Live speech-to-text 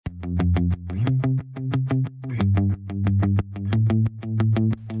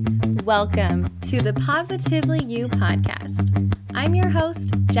Welcome to the Positively You podcast. I'm your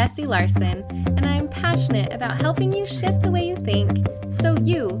host, Jessie Larson, and I'm passionate about helping you shift the way you think so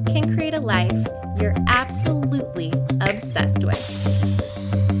you can create a life you're absolutely obsessed with.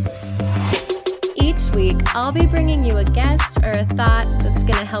 Each week, I'll be bringing you a guest or a thought that's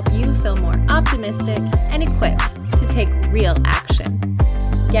going to help you feel more optimistic and equipped to take real action.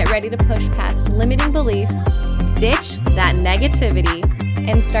 Get ready to push past limiting beliefs, ditch that negativity,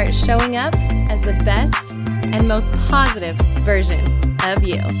 and start showing up as the best and most positive version of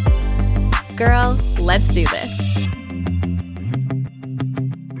you. Girl, let's do this.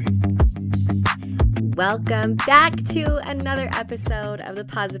 Welcome back to another episode of the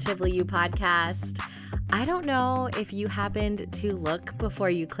Positively You podcast. I don't know if you happened to look before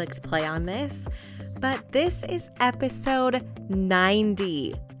you clicked play on this, but this is episode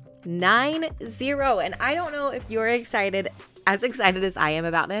 90. 90. And I don't know if you're excited as I am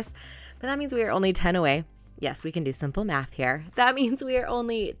about this, but that means we are only 10 away. Yes, we can do simple math here. That means we are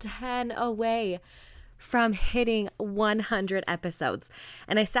only 10 away from hitting 100 episodes.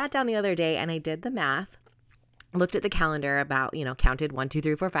 And I sat down the other day and I did the math, looked at the calendar about, counted 1, 2,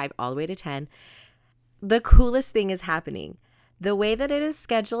 3, 4, 5, all the way to 10. The coolest thing is happening. The way that it is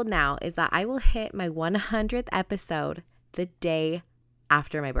scheduled now is that I will hit my 100th episode the day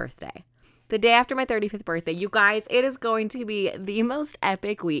after my birthday. The day after my 35th birthday. You guys, it is going to be the most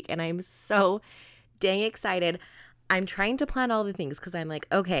epic week, and I'm so dang excited. I'm trying to plan all the things because I'm like,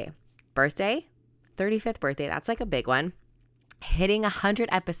 okay, birthday, 35th birthday, that's like a big one. Hitting 100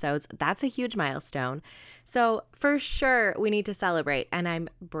 episodes, that's a huge milestone. So for sure, we need to celebrate, and I'm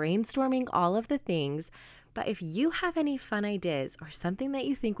brainstorming all of the things. But if you have any fun ideas or something that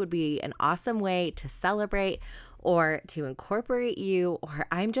you think would be an awesome way to celebrate or to incorporate you, or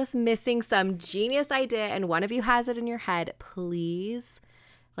I'm just missing some genius idea and one of you has it in your head, please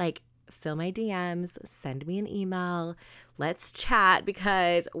fill my DMs, send me an email, let's chat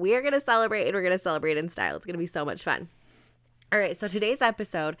because we are going to celebrate and we're going to celebrate in style. It's going to be so much fun. All right. So today's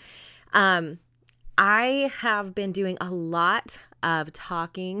episode, I have been doing a lot of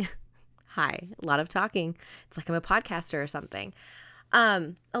talking. A lot of talking. It's like I'm a podcaster or something.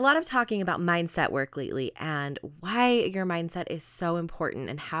 A lot of talking about mindset work lately and why your mindset is so important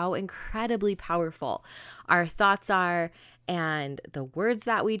and how incredibly powerful our thoughts are and the words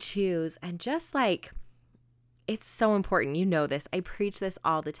that we choose. And just it's so important. You know this. I preach this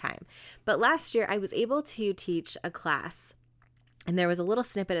all the time. But last year I was able to teach a class. And there was a little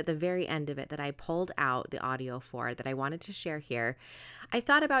snippet at the very end of it that I pulled out the audio for that I wanted to share here. I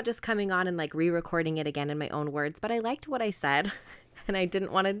thought about just coming on and re-recording it again in my own words, but I liked what I said and I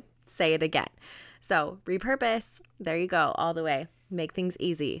didn't want to say it again. So repurpose, there you go, all the way. Make things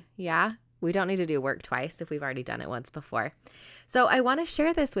easy. Yeah, we don't need to do work twice if we've already done it once before. So I want to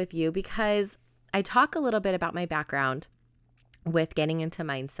share this with you because I talk a little bit about my background with getting into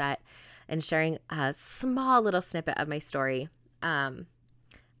mindset and sharing a small little snippet of my story.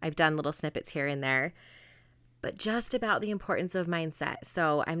 I've done little snippets here and there, but just about the importance of mindset.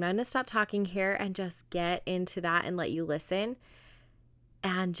 So I'm going to stop talking here and just get into that and let you listen.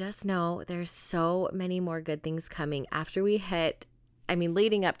 And just know there's so many more good things coming after we hit,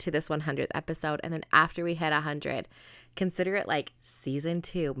 leading up to this 100th episode. And then after we hit 100, consider it season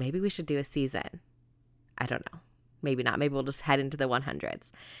 2. Maybe we should do a season. I don't know. Maybe not. Maybe we'll just head into the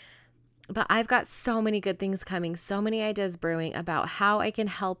 100s. But I've got so many good things coming, so many ideas brewing about how I can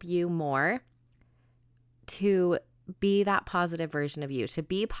help you more to be that positive version of you, to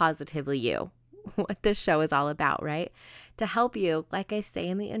be positively you, what this show is all about, right? To help you, like I say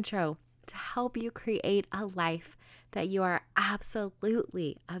in the intro, to help you create a life that you are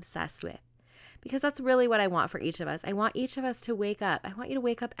absolutely obsessed with. Because that's really what I want for each of us. I want each of us to wake up. I want you to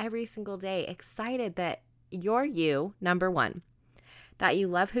wake up every single day excited that you're you, number one, that you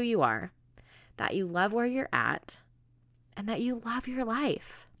love who you are, that you love where you're at, and that you love your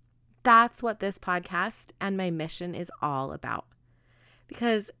life. That's what this podcast and my mission is all about.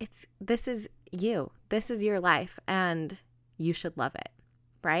 Because this is you. This is your life, and you should love it,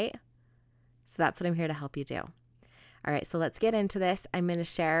 right? So that's what I'm here to help you do. All right, so let's get into this. I'm going to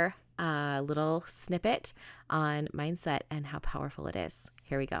share a little snippet on mindset and how powerful it is.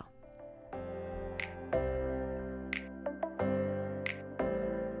 Here we go.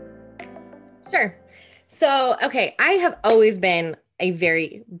 Sure. So, okay, I have always been a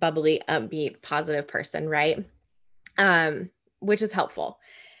very bubbly, upbeat, positive person, right? Which is helpful.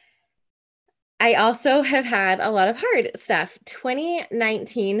 I also have had a lot of hard stuff.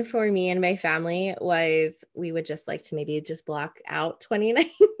 2019 for me and my family was, we would just like to maybe just block out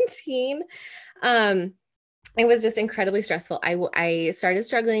 2019. it was just incredibly stressful. I started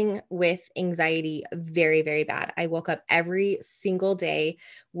struggling with anxiety very, very bad. I woke up every single day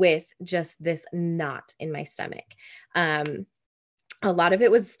with just this knot in my stomach. A lot of it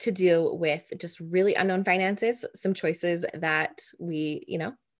was to do with just really unknown finances, some choices that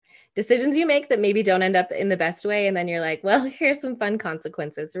decisions you make that maybe don't end up in the best way. And then you're like, well, here's some fun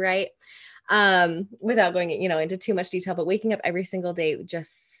consequences, right? Without going, into too much detail, but waking up every single day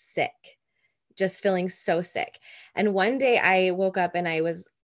just sick, just feeling so sick. And one day I woke up and I was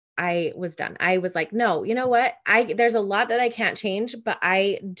done. I was like, no, you know what? There's a lot that I can't change, but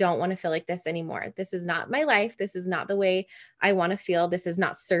I don't want to feel like this anymore. This is not my life. This is not the way I want to feel. This is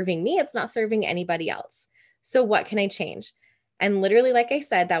not serving me. It's not serving anybody else. So what can I change? And literally, like I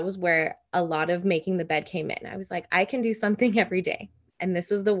said, that was where a lot of making the bed came in. I was like, I can do something every day. And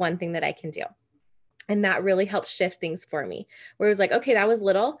this is the one thing that I can do. And that really helped shift things for me, where it was like, okay, that was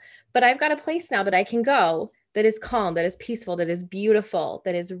little, but I've got a place now that I can go that is calm, that is peaceful, that is beautiful,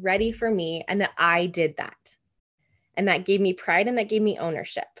 that is ready for me, and that I did that. And that gave me pride and that gave me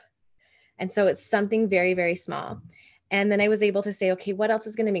ownership. And so it's something very, very small. And then I was able to say, okay, what else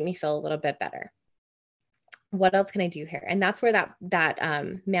is going to make me feel a little bit better? What else can I do here? And that's where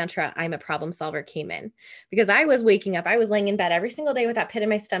that mantra, I'm a problem solver, came in, because I was waking up, I was laying in bed every single day with that pit in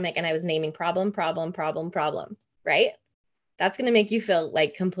my stomach, and I was naming problem, right? That's going to make you feel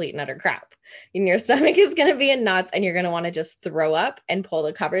like complete and utter crap. And your stomach is going to be in knots, and you're going to want to just throw up and pull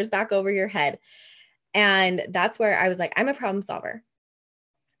the covers back over your head. And that's where I was like, I'm a problem solver.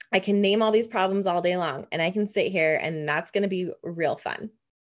 I can name all these problems all day long, and I can sit here, and that's going to be real fun.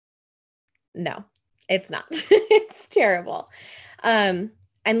 No. It's not. It's terrible. And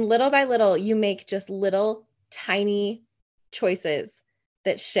little by little, you make just little tiny choices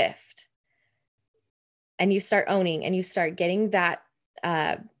that shift, and you start owning, and you start getting that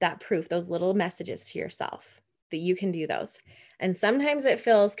proof, those little messages to yourself that you can do those. And sometimes it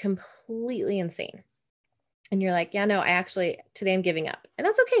feels completely insane. And you're like, yeah, no, today I'm giving up. And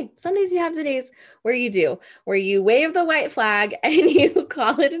that's okay. Some days you have the days where you wave the white flag and you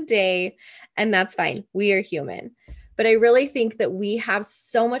call it a day, and that's fine. We are human. But I really think that we have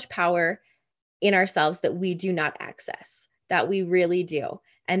so much power in ourselves that we do not access, that we really do.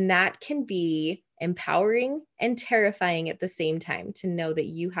 And that can be empowering and terrifying at the same time, to know that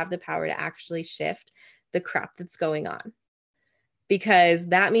you have the power to actually shift the crap that's going on. Because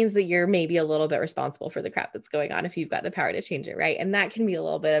that means that you're maybe a little bit responsible for the crap that's going on if you've got the power to change it, right? And that can be a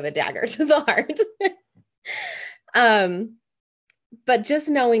little bit of a dagger to the heart. But just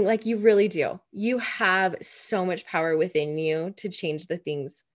knowing, like, you really do. You have so much power within you to change the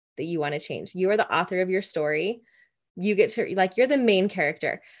things that you want to change. You are the author of your story. You get to, like, you're the main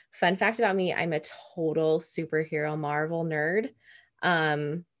character. Fun fact about me, I'm a total superhero Marvel nerd.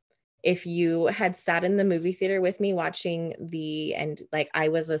 If you had sat in the movie theater with me watching I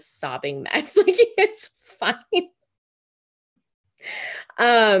was a sobbing mess. Like, it's fine.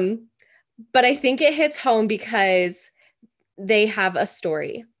 But I think it hits home because they have a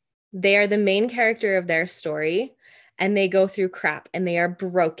story. They are the main character of their story, and they go through crap, and they are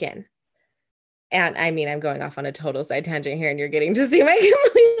broken. And I mean, I'm going off on a total side tangent here, and you're getting to see my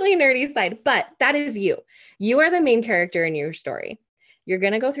completely nerdy side, but that is you. You are the main character in your story. You're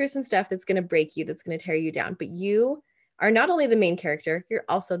going to go through some stuff that's going to break you, that's going to tear you down, but you are not only the main character, you're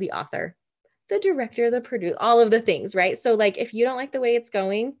also the author, the director, the producer, all of the things, right? So, like, if you don't like the way it's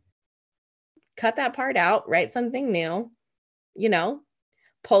going, cut that part out, write something new,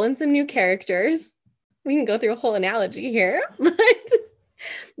 pull in some new characters. We can go through a whole analogy here, but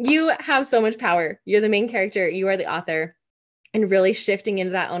you have so much power. You're the main character, you are the author, and really shifting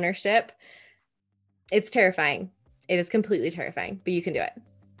into that ownership, it's terrifying. It is completely terrifying, but you can do it.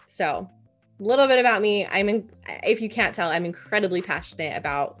 So, a little bit about me. If you can't tell, I'm incredibly passionate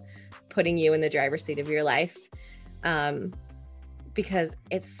about putting you in the driver's seat of your life, because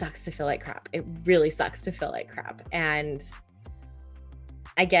it sucks to feel like crap. It really sucks to feel like crap. And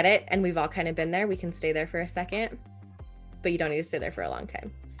I get it. And we've all kind of been there. We can stay there for a second, but you don't need to stay there for a long time.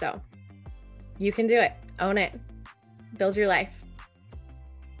 So you can do it. Own it. Build your life.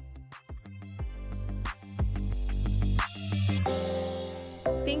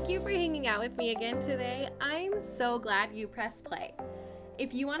 Thank you for hanging out with me again today. I'm so glad you pressed play.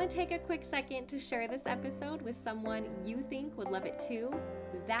 If you want to take a quick second to share this episode with someone you think would love it too,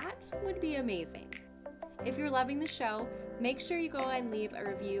 that would be amazing. If you're loving the show, make sure you go and leave a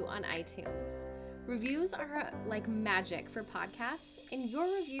review on iTunes. Reviews are like magic for podcasts, and your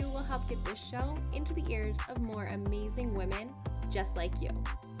review will help get this show into the ears of more amazing women just like you.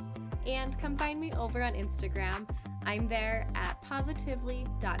 And come find me over on Instagram. I'm there at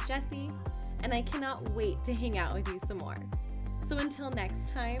positively.jessie. and I cannot wait to hang out with you some more. So until next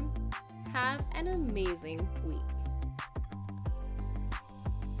time, have an amazing week.